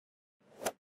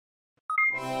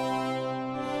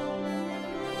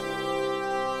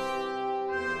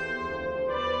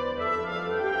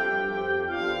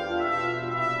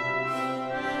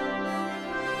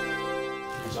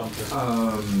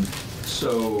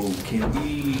So can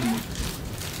we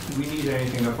need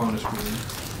anything up on the screen?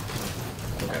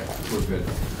 Okay, we're good.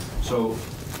 So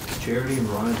Charity and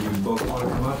Ron, do you both want to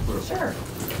come up? Or? Sure.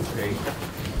 Okay. In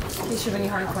case you have any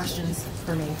hard questions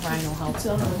for me, Ryan will help.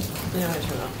 So, yeah, I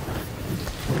sure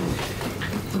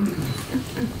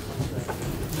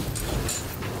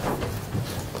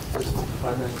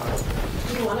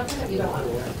Do you want to? You don't want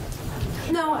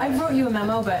to. No, I wrote you a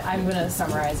memo, but I'm going to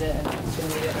summarize it and you can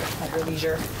read it at your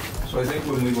leisure. So I think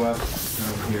when we left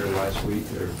here last week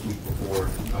or week before,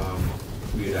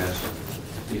 we had asked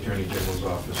the Attorney General's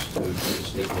office to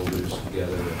get stakeholders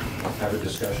together and have a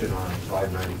discussion on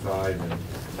 595 and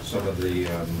some of the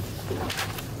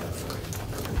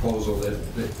proposal that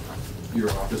your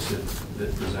office had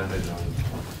presented on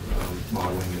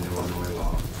modeling in Illinois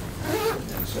law.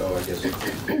 And so I guess we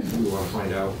want to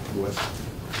find out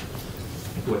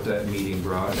what that meeting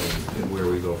brought and where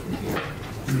we go from here.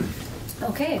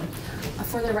 Okay.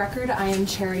 For the record, I am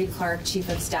Charity Clark, Chief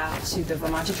of Staff to the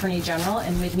Vermont Attorney General,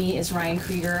 and with me is Ryan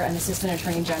Krieger, an Assistant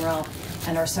Attorney General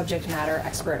and our subject matter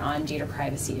expert on data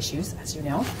privacy issues, as you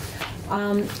know.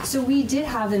 So we did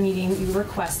have the meeting you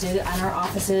requested at our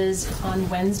offices on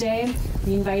Wednesday.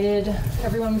 We invited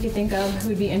everyone we could think of who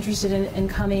would be interested in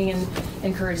coming and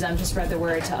encourage them to spread the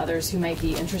word to others who might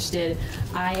be interested.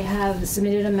 I have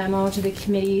submitted a memo to the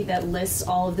committee that lists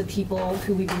all of the people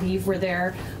who we believe were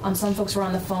there. Some folks were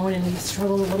on the phone and we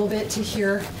struggled a little bit to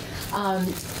hear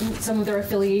some of their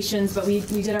affiliations, but we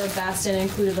did our best and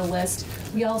included a list.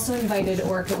 We also invited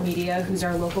Orca Media, who's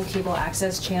our local cable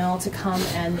access channel, to come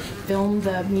and film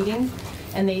the meeting,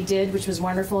 and they did, which was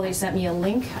wonderful. They sent me a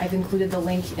link. I've included the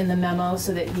link in the memo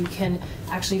so that you can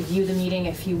actually view the meeting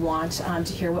if you want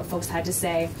to hear what folks had to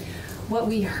say. What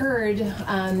we heard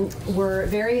were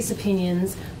various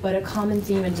opinions, but a common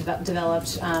theme had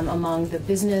developed among the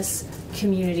business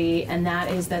community, and that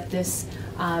is that this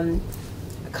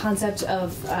concept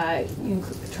of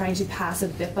trying to pass a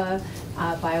BIPA,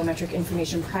 Biometric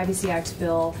Information Privacy Act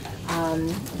bill,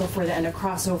 before the end of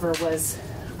crossover was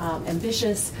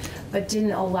ambitious, but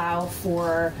didn't allow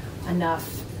for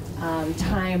enough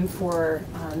time for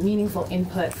meaningful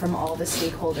input from all the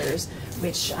stakeholders,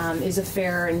 which is a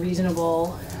fair and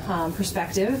reasonable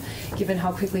perspective, given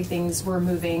how quickly things were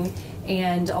moving.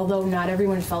 And although not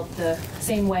everyone felt the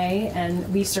same way,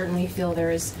 and we certainly feel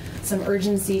there is some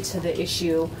urgency to the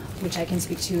issue, which I can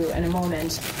speak to in a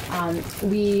moment,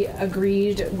 we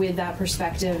agreed with that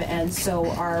perspective, and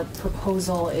so our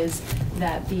proposal is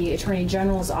that the Attorney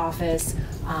General's office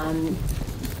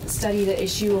study the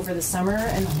issue over the summer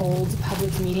and hold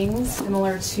public meetings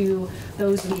similar to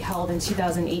those we held in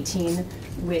 2018,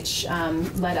 which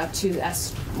led up to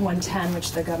S-110,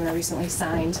 which the governor recently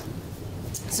signed.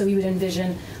 So we would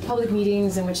envision public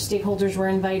meetings in which stakeholders were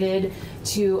invited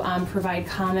to provide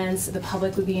comments. The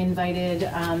public would be invited.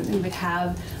 We would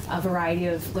have a variety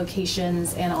of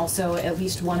locations, and also at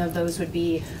least one of those would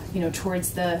be,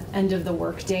 towards the end of the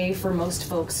workday for most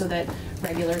folks, so that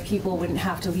regular people wouldn't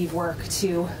have to leave work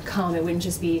to come. It wouldn't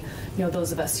just be,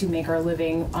 those of us who make our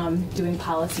living doing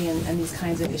policy and these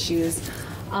kinds of issues.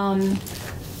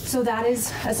 So that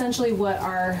is essentially what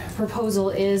our proposal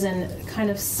is, and kind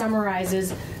of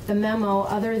summarizes the memo,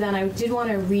 other than I did want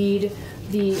to read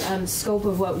the scope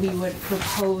of what we would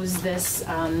propose this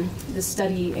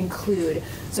study include.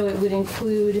 So it would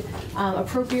include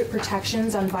appropriate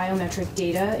protections on biometric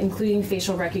data, including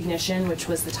facial recognition, which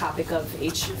was the topic of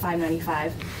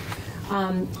H.595.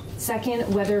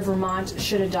 Second, whether Vermont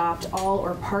should adopt all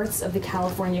or parts of the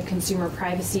California Consumer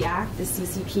Privacy Act, the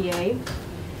CCPA.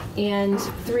 And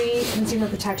 3, consumer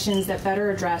protections that better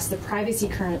address the privacy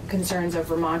concerns of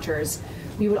Vermonters.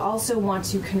 We would also want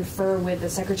to confer with the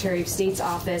Secretary of State's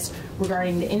office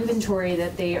regarding the inventory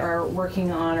that they are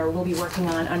working on or will be working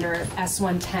on under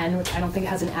S-110, which I don't think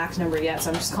has an act number yet, so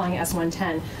I'm just calling it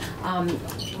S-110,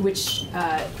 which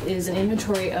is an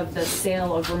inventory of the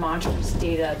sale of Vermonters'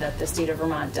 data that the state of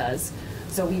Vermont does.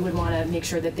 So we would want to make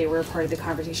sure that they were part of the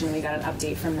conversation and we got an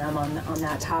update from them on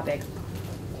that topic.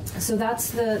 So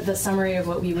that's the summary of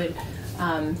what we would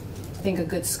think a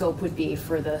good scope would be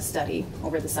for the study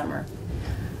over the summer.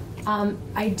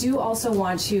 I do also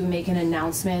want to make an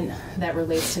announcement that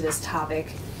relates to this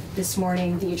topic. This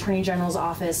morning, the Attorney General's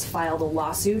office filed a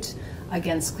lawsuit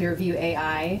against Clearview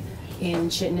AI in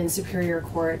Chittenden Superior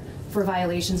Court for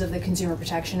violations of the Consumer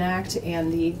Protection Act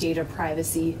and the Data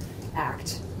Privacy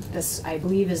Act. This, I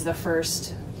believe, is the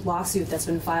first lawsuit that's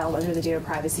been filed under the Data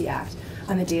Privacy Act,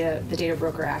 on the Data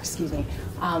Broker Act, excuse me,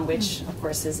 which of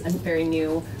course is a very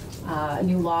new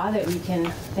law that we can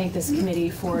thank this committee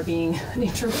for being an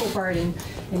integral part in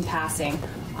passing.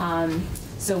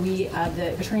 So the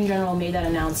Attorney General made that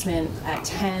announcement at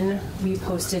 10. We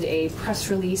posted a press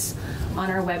release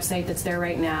on our website that's there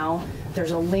right now.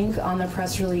 There's a link on the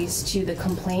press release to the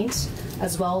complaint,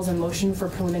 as well as a motion for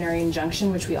preliminary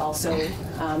injunction, which we also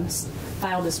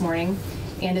filed this morning,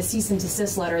 and a cease and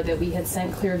desist letter that we had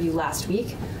sent Clearview last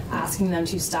week, asking them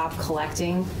to stop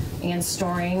collecting and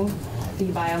storing the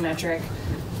biometric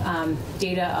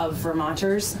data of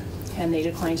Vermonters, and they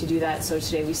declined to do that, so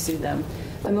today we sued them.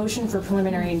 The motion for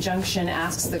preliminary injunction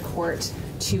asks the court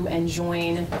to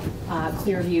enjoin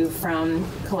Clearview from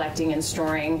collecting and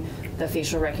storing the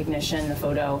facial recognition, the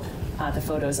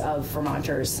photos of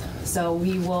Vermonters. So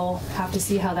we will have to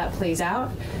see how that plays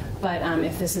out, but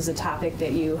if this is a topic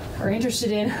that you are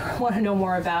interested in or want to know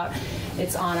more about,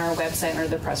 it's on our website under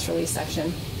the press release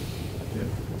section.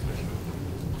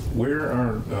 Where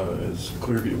is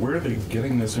Clearview, where are they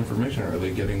getting this information? Are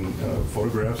they getting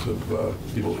photographs of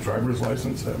people's driver's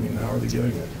license? I mean, how are they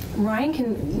getting it?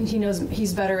 Ryan he knows,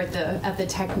 he's better at the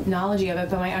technology of it,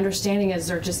 but my understanding is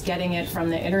they're just getting it from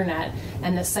the internet,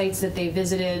 and the sites that they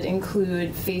visited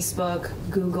include Facebook,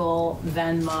 Google,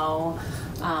 Venmo,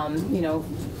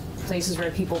 places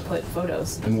where people put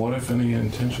photos. And what, if any,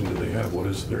 intention do they have? What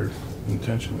is their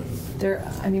intention?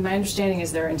 My understanding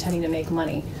is they're intending to make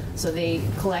money. So they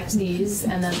collect these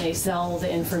and then they sell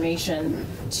the information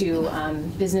to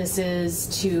businesses,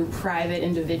 to private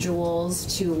individuals,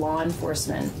 to law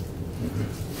enforcement.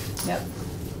 Mm-hmm. Yep.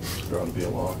 There ought to be a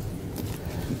law.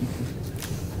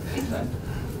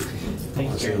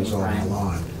 Thank you, Chairman Brian.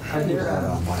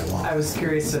 I was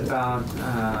curious about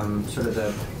sort of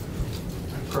the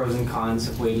pros and cons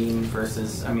of waiting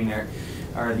versus,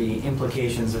 are the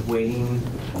implications of waiting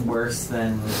worse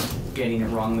than getting it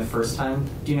wrong the first time?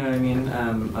 Do you know what I mean?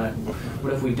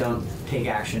 What if we don't take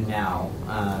action now?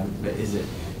 Is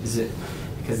it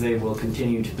because they will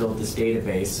continue to build this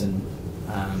database, and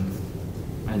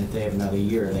if they have another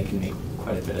year, they can make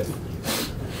quite a bit of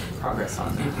progress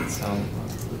on that. So.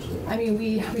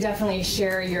 We definitely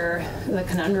share the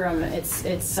conundrum.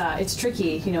 It's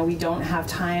tricky. We don't have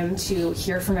time to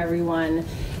hear from everyone,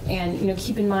 and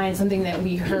keep in mind something that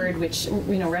we heard, which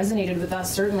resonated with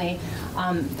us certainly.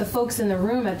 The folks in the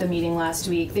room at the meeting last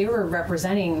week, they were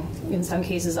representing, in some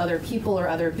cases, other people or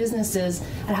other businesses,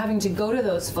 and having to go to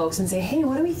those folks and say, "Hey,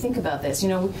 what do we think about this?"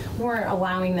 We weren't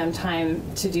allowing them time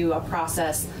to do a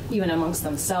process even amongst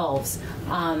themselves,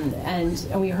 and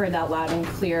we heard that loud and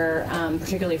clear,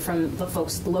 particularly from the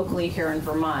folks locally here in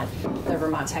Vermont, the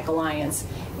Vermont Tech Alliance,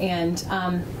 and.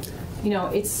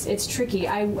 It's tricky.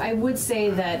 I would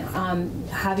say that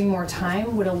having more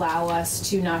time would allow us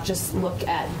to not just look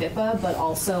at VIPA, but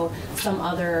also some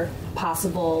other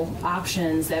possible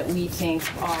options that we think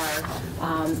are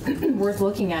worth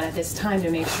looking at this time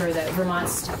to make sure that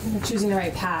Vermont's choosing the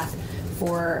right path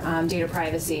for data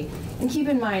privacy. And keep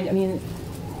in mind,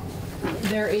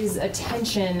 there is a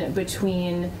tension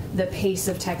between the pace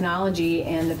of technology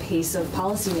and the pace of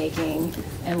policymaking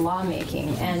and lawmaking.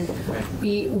 And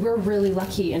we're really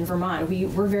lucky in Vermont.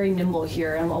 We're very nimble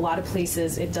here. In a lot of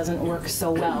places, it doesn't work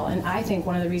so well. And I think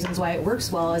one of the reasons why it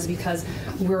works well is because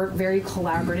we're very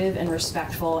collaborative and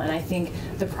respectful. And I think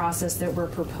the process that we're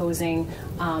proposing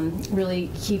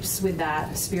really keeps with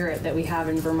that spirit that we have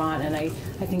in Vermont. And I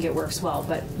think it works well.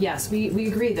 But yes, we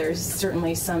agree there's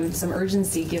certainly some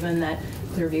urgency given that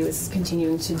Clearview is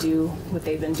continuing to do what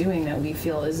they've been doing that we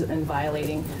feel is in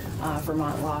violating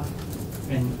Vermont law.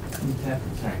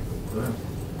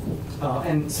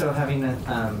 And so having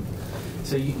that,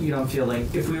 so you don't feel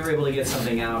like if we were able to get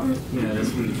something out,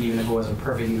 this week, even if it wasn't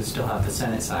perfect, you would still have the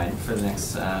Senate side for the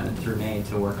next through May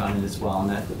to work on it as well,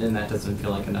 and that doesn't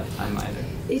feel like enough time either.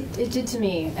 It did to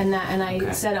me, and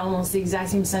I said almost the exact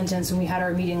same sentence when we had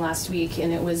our meeting last week,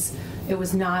 and it was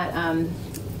not.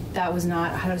 That was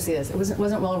not, how do I say this? It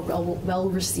wasn't well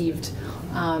received.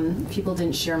 People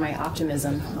didn't share my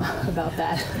optimism about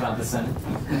that. About the Senate.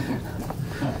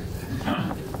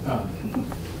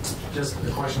 Just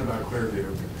a question about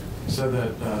Clearview. You said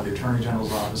that the Attorney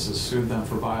General's office has sued them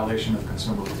for violation of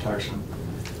consumer protection.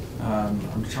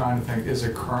 I'm trying to think, is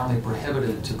it currently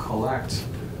prohibited to collect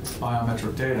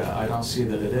biometric data? I don't see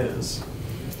that it is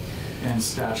in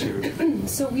statute.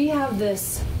 So we have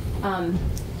this.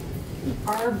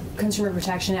 Our Consumer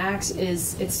Protection Act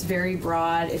it's very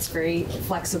broad, it's very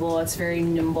flexible, it's very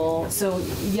nimble. So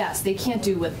yes, they can't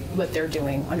do what they're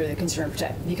doing under the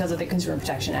because of the Consumer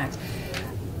Protection Act.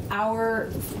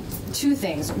 Our two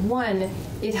things. One,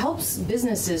 it helps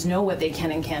businesses know what they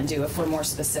can and can't do if we're more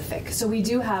specific. So we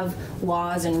do have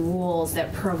laws and rules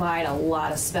that provide a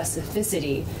lot of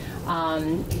specificity.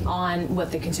 on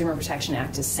what the Consumer Protection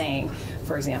Act is saying,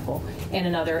 for example. And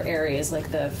in other areas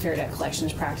like the Fair Debt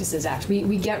Collections Practices Act,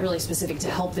 we get really specific to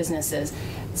help businesses.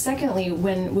 Secondly,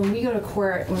 when we go to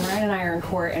court, when Ryan and I are in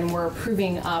court and we're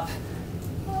proving up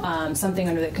something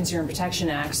under the Consumer Protection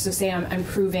Act. So say I'm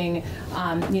proving,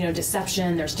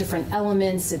 deception. There's different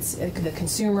elements. It's the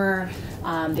consumer.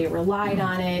 They relied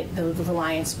on it. The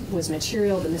reliance was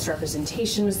material. The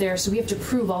misrepresentation was there. So we have to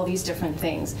prove all these different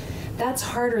things. That's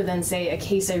harder than, say, a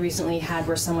case I recently had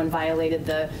where someone violated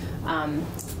the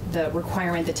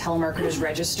requirement that telemarketers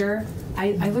register.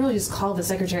 I literally just called the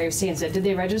Secretary of State and said, did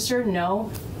they register?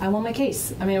 No. I won my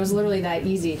case. I mean, it was literally that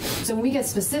easy. So when we get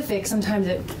specific, sometimes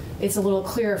it's a little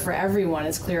clearer for everyone.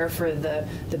 It's clearer for the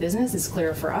business. It's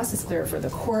clearer for us. It's clearer for the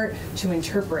court to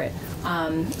interpret.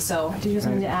 So did you have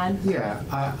something to add? Yeah,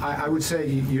 I would say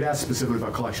you'd asked specifically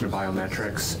about collection of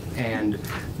biometrics, and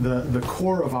the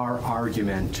core of our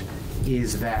argument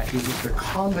is that it was the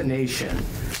combination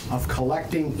of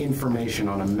collecting information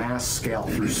on a mass scale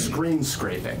through screen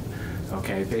scraping,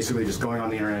 okay, basically just going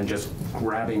on the internet and just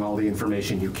grabbing all the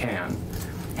information you can,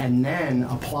 and then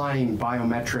applying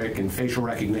biometric and facial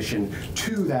recognition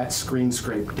to that screen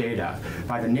scrape data.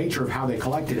 By the nature of how they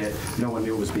collected it, no one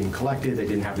knew it was being collected. They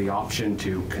didn't have the option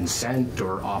to consent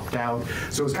or opt out.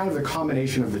 So it's kind of the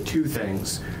combination of the two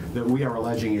things that we are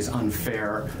alleging is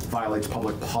unfair, violates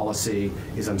public policy,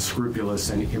 is unscrupulous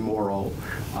and immoral.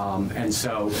 And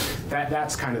so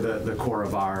that's kind of the core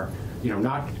of our,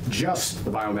 not just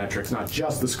the biometrics, not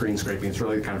just the screen scraping, it's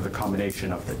really kind of the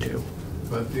combination of the two.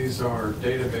 But these are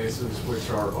databases which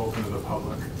are open to the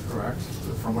public, correct?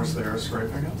 From which they are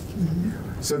scraping it?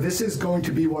 Mm-hmm. So this is going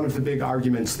to be one of the big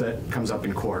arguments that comes up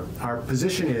in court. Our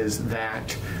position is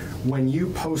that when you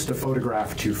post a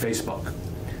photograph to Facebook,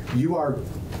 you are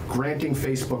granting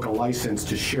Facebook a license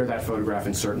to share that photograph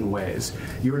in certain ways.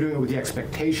 You are doing it with the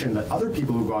expectation that other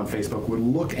people who go on Facebook would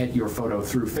look at your photo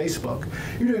through Facebook.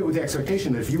 You're doing it with the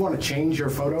expectation that if you want to change your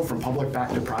photo from public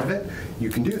back to private, you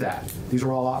can do that. These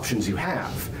are all options you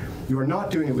have. You are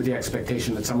not doing it with the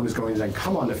expectation that someone is going to then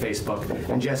come onto Facebook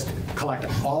and just collect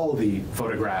all the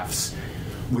photographs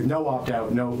with no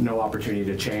opt-out, no opportunity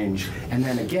to change, and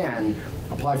then again,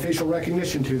 apply facial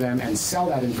recognition to them and sell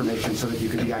that information so that you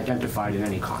can be identified in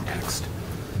any context.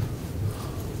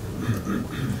 An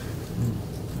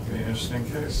interesting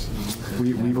case.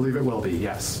 We believe it will be,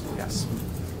 yes, yes.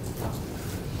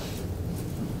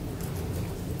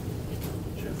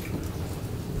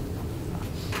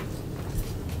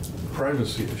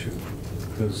 Privacy issue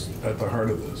is at the heart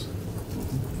of this,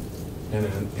 and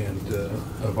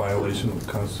a violation of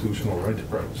the constitutional right to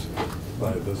privacy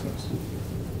by a business.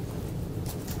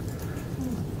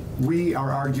 We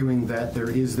are arguing that there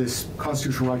is this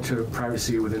constitutional right to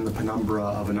privacy within the penumbra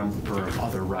of a number of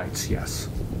other rights, yes.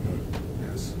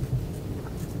 Yes.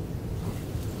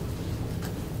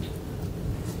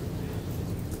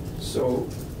 So,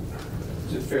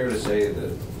 is it fair to say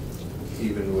that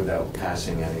even without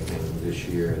passing anything this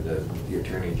year, that the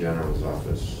Attorney General's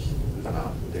office is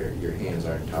not there, your hands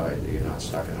aren't tied, that you're not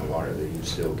stuck in the water, that you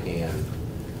still can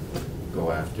go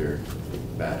after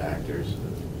bad actors?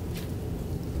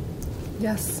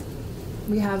 Yes,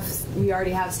 we already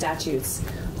have statutes,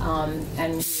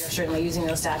 and we are certainly using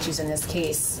those statutes in this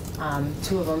case,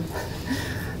 2 of them.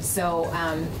 So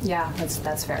yeah,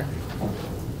 that's fair.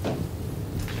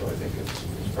 So I think it's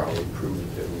probably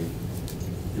prudent that we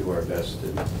do our best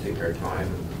to take our time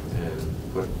and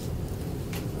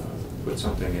put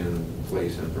something in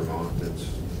place in Vermont that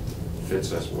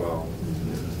fits us well.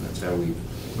 And that's how we've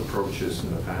approached this in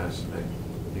the past, and I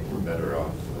think we're better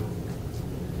off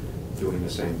doing the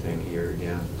same thing here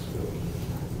again. So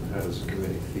how does the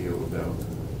committee feel about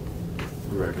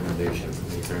the recommendation from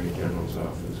the Attorney General's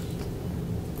office?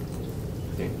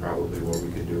 I think probably what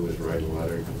we could do is write a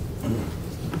letter,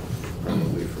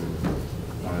 probably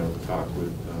I'll talk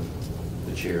with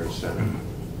the chair of Senate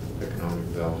Economic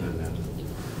Development, and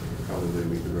probably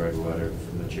we could write a letter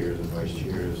from the chairs and vice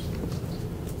chairs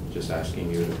just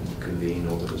asking you to convene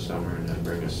over the summer and then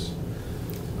bring us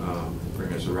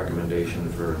a recommendation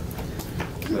for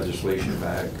legislation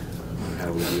back on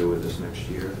how we deal with this next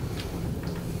year.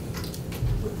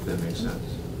 If that makes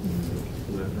sense.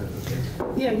 Mm-hmm.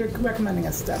 Okay? Yeah, you're recommending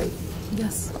a study.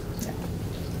 Yes. Yeah.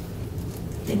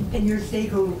 And your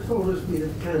stakeholders be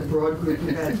the kind of broad group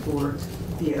you had for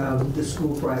the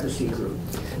school privacy group?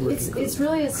 It's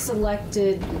really a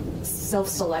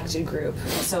self-selected group.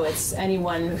 So it's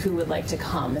anyone who would like to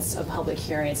come. It's a public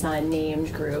hearing. It's not a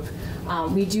named group.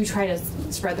 We do try to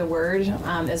spread the word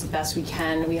as best we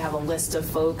can. We have a list of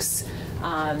folks.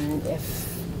 If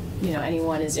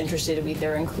anyone is interested,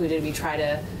 they're included. We try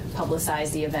to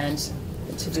publicize the event,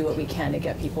 to do what we can to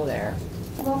get people there.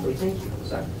 Lovely, thank you.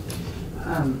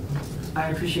 I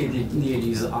appreciate the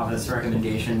AG's office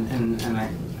recommendation, and I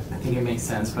think it makes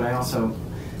sense, but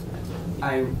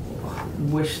I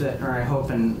wish that, or I hope,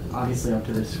 and obviously up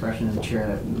to the discretion of the chair,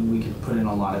 that we could put in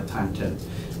a lot of time to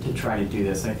try to do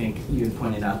this. I think you had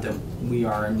pointed out that we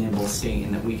are a nimble state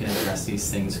and that we can address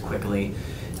these things quickly.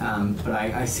 But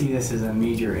I see this as a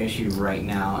major issue right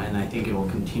now, and I think it will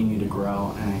continue to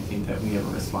grow, and I think that we have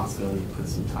a responsibility to put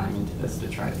some time into this to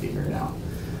try to figure it out.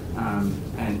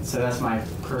 And so that's my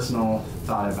personal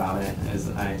thought about it, is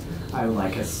I would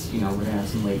like us, we're going to have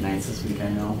some late nights this week, I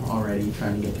know, already,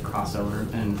 trying to get the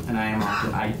crossover, and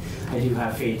I do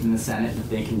have faith in the Senate that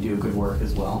they can do good work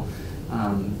as well.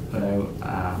 But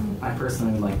I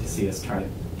personally would like to see us try to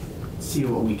see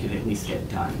what we could at least get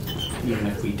done, even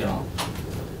if we don't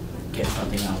get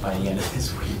something out by the end of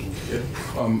this week.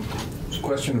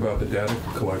 Question about the data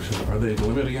collection. Are they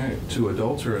limiting it to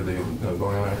adults, or are they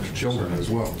going after children as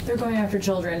well? They're going after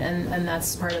children, and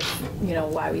that's part of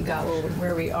why we got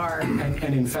where we are. And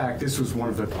in fact, this was one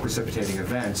of the precipitating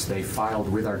events. They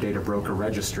filed with our data broker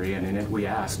registry, and in it we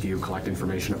asked, do you collect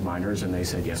information of minors? And they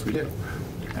said, yes, we do.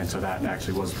 And so that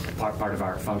actually was part of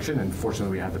our function, and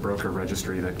fortunately we had the broker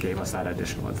registry that gave us that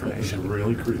additional information. It's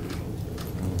really creepy.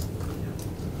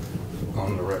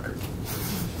 On the record.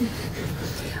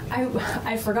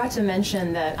 I forgot to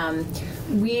mention that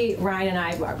Ryan and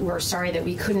I were sorry that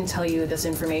we couldn't tell you this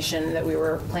information, that we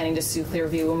were planning to sue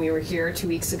Clearview when we were here 2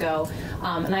 weeks ago.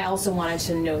 And I also wanted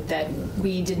to note that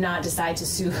we did not decide to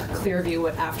sue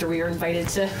Clearview after we were invited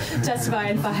to testify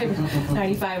in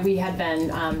 595. We had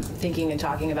been thinking and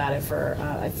talking about it for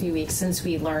a few weeks since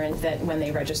we learned that when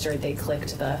they registered, they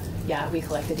clicked the, we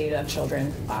collect the data of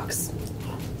children box.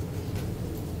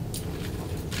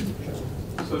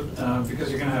 So, because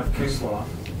you're going to have case law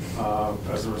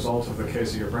as a result of the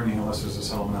case that you're bringing, unless there's a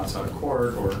settlement outside of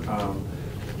court, or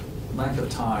length of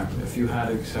time, if you had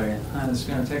to say, it's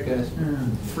going to take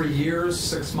 3 years,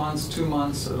 6 months, 2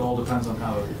 months, it all depends on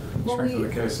how the strength of the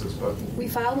cases. But we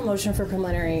filed a motion for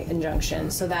preliminary injunction,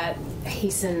 so that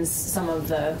hastens some of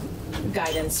the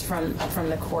guidance from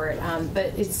the court.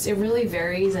 But it really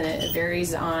varies, and it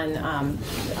varies on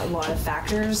a lot of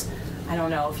factors. I don't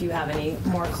know if you have any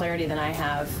more clarity than I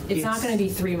have. It's not going to be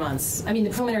 3 months. I mean, the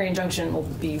preliminary injunction will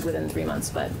be within 3 months,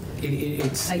 but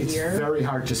it's very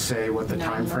hard to say what the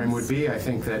time frame would be. I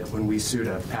think that when we sued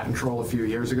a patent troll a few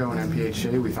years ago in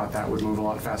MPHA, we thought that would move a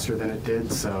lot faster than it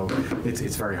did. So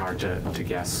it's very hard to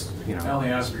guess. I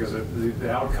only ask because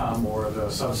the outcome or the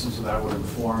substance of that would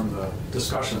inform the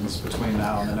discussions between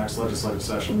now and the next legislative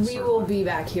session. We will be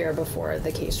back here before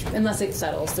the case, unless it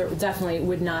settles. There definitely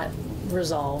would not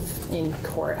resolve in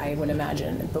court, I would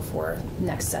imagine, before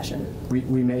next session.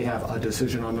 We may have a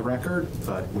decision on the record,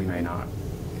 but we may not.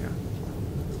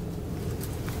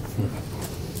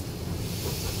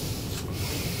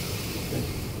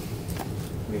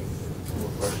 Any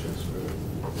more questions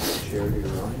for Charity or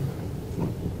Ryan?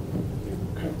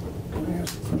 Okay. Can I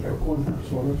ask a quick one,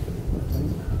 sort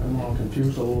of? I'm all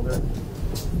confused a little bit.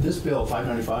 This bill,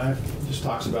 595, just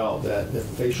talks about that the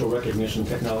facial recognition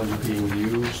technology being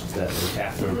used, that they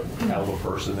have to have a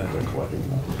person that they're collecting.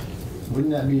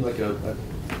 Wouldn't that be like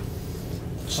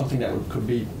something that could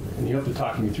be, and you have to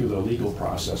talk me through the legal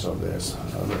process of this.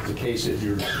 If the case is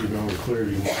you're going to clear,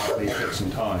 you may take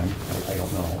some time. I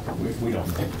don't know. We don't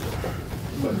know.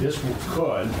 But this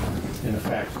could, in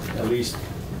effect, at least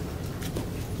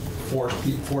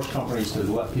force companies to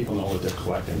let people know that they're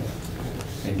collecting it,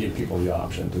 and give people the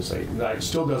option to say, that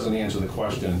still doesn't answer the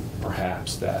question,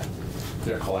 perhaps, that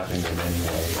they're collecting it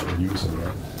anyway or using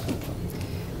it.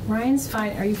 Ryan's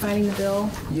fine. Are you finding the bill?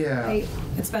 Yeah.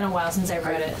 It's been a while since I've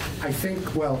read it. I think,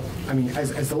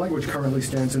 as the language currently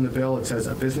stands in the bill, it says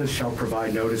a business shall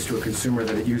provide notice to a consumer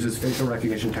that it uses facial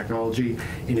recognition technology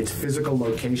in its physical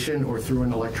location or through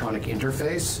an electronic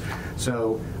interface.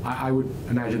 So I would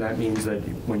imagine that means that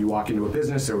when you walk into a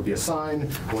business, there would be a sign.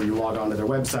 When you log onto their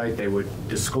website, they would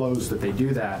disclose that they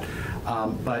do that.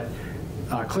 But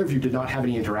Clearview did not have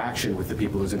any interaction with the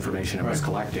people whose information it was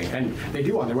collecting. And they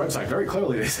do on their website very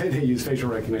clearly. They say they use facial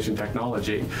recognition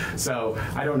technology. So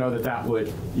I don't know that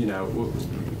would,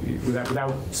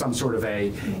 without some sort of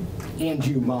and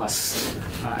you must,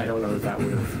 I don't know that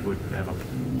would have,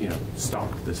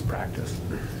 stopped this practice.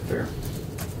 Fair.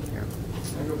 Yeah.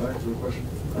 Can I go back to the question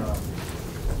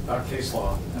about case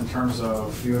law in terms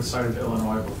of, you had cited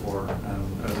Illinois before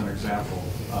and as an example.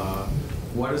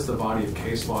 What is the body of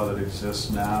case law that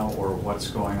exists now, or what's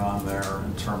going on there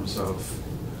in terms of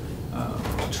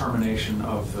determination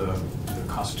of the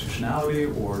constitutionality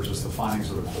or just the findings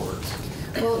of the courts?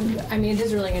 Well, I mean, it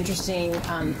is really interesting.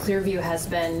 Clearview has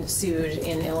been sued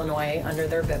in Illinois under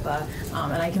their BIPA,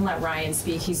 and I can let Ryan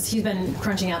speak. He's been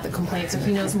crunching out the complaints, so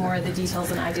he knows more of the details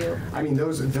than I do. I mean,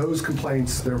 those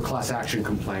complaints, they're class action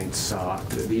complaints.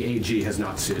 The AG has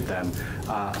not sued them.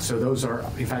 So those are,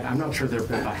 in fact, I'm not sure their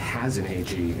BIPA has an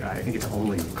AG. I think it's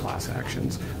only class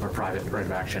actions or private right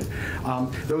of action.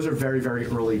 Those are very, very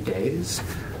early days.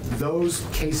 Those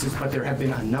cases, but there have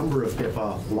been a number of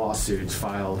BIPA lawsuits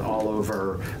filed all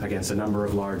over against a number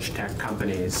of large tech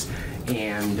companies,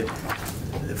 and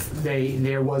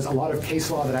there was a lot of case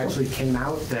law that actually came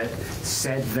out that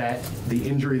said that the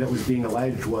injury that was being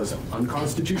alleged was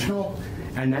unconstitutional.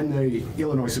 And then the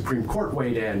Illinois Supreme Court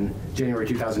weighed in January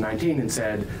 2019 and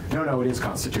said, no, it is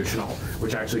constitutional,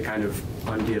 which actually kind of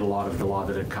undid a lot of the law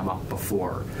that had come up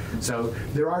before. So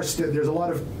there's a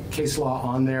lot of case law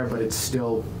on there, but it's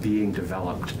still being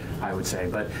developed, I would say.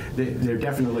 But there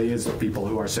definitely is people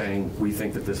who are saying, we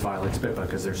think that this violates BIPA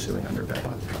because they're suing under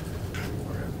BIPA.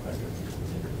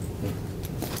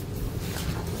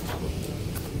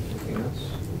 Anything else?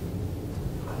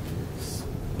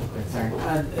 Sorry.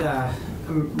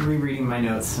 I'm rereading my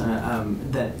notes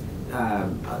that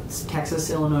Texas,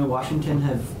 Illinois, Washington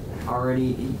have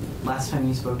already, last time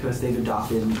you spoke to us, they've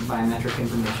adopted biometric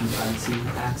information privacy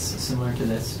acts similar to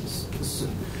this.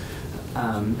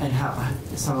 And how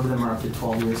some of them are up to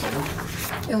 12 years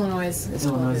old. Illinois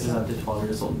is up to 12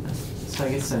 years old. So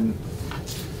I guess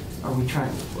are we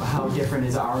trying? How different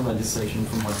is our legislation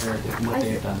from what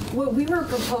they have done? What we were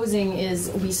proposing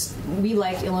is we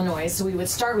like Illinois, so we would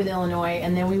start with Illinois,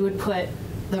 and then we would put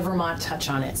the Vermont touch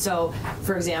on it. So,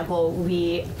 for example,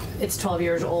 it's 12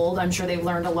 years old. I'm sure they've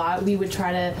learned a lot. We would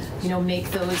try to, make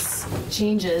those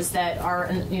changes that are,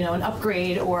 an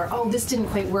upgrade, or this didn't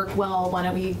quite work well. Why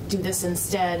don't we do this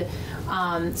instead?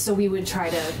 So we would try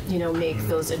to, make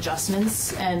those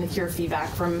adjustments and hear feedback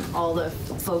from all the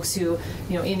folks who,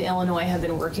 in Illinois have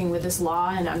been working with this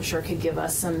law, and I'm sure could give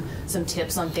us some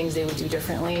tips on things they would do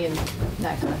differently and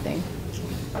that kind of thing.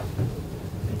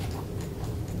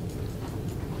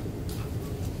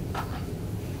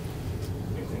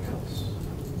 Anything else?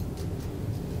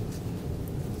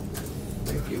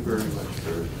 Thank you very much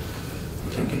for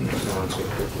taking this on so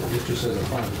quickly. Just as a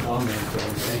final comment,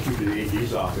 thank you to the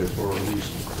AG's office for at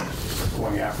least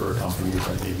going after companies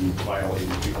that may be violating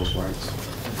people's rights.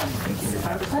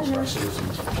 Our pleasure. So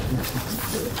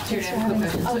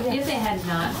if they had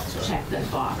not checked that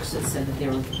box that said that they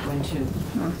were going to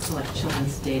collect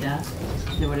children's data,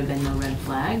 there would have been no red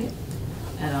flag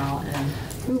at all, and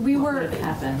what would have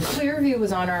happened? Clearview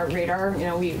was on our radar.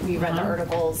 We read the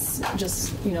articles,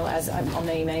 just as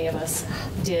many of us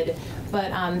did.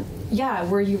 But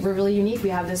we're really unique. We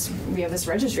have this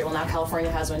registry. Well, now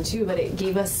California has one too. But it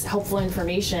gave us helpful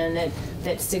information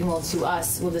that signaled to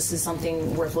us, well, this is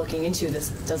something worth looking into. This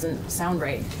doesn't sound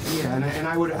right. Yeah, and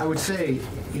I would say,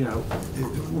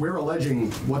 we're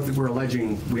alleging what we're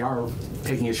alleging. We are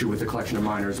taking issue with the collection of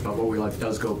minors, but what we like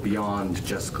does go beyond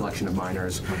just collection of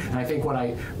minors. And I think what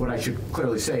I should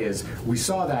clearly say is we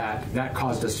saw that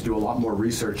caused us to do a lot more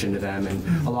research into them,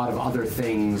 and a lot of other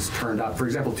things turned up. For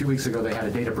example, 2 weeks ago they had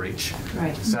a data breach.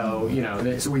 Right. So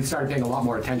so we started paying a lot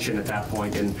more attention at that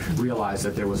point and realized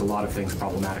that there was a lot of things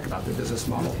problematic about their business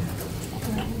model.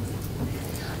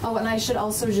 Oh, and I should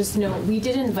also just note, we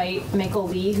did invite Michael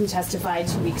Lee, who testified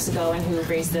 2 weeks ago and who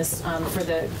raised this for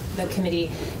the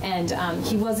committee, and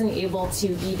he wasn't able to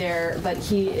be there, but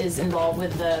he is involved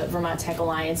with the Vermont Tech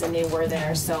Alliance, and they were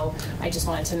there, so I just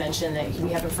wanted to mention that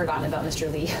we haven't forgotten about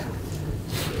Mr. Lee.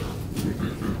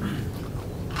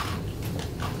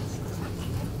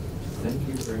 Thank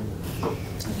you very much.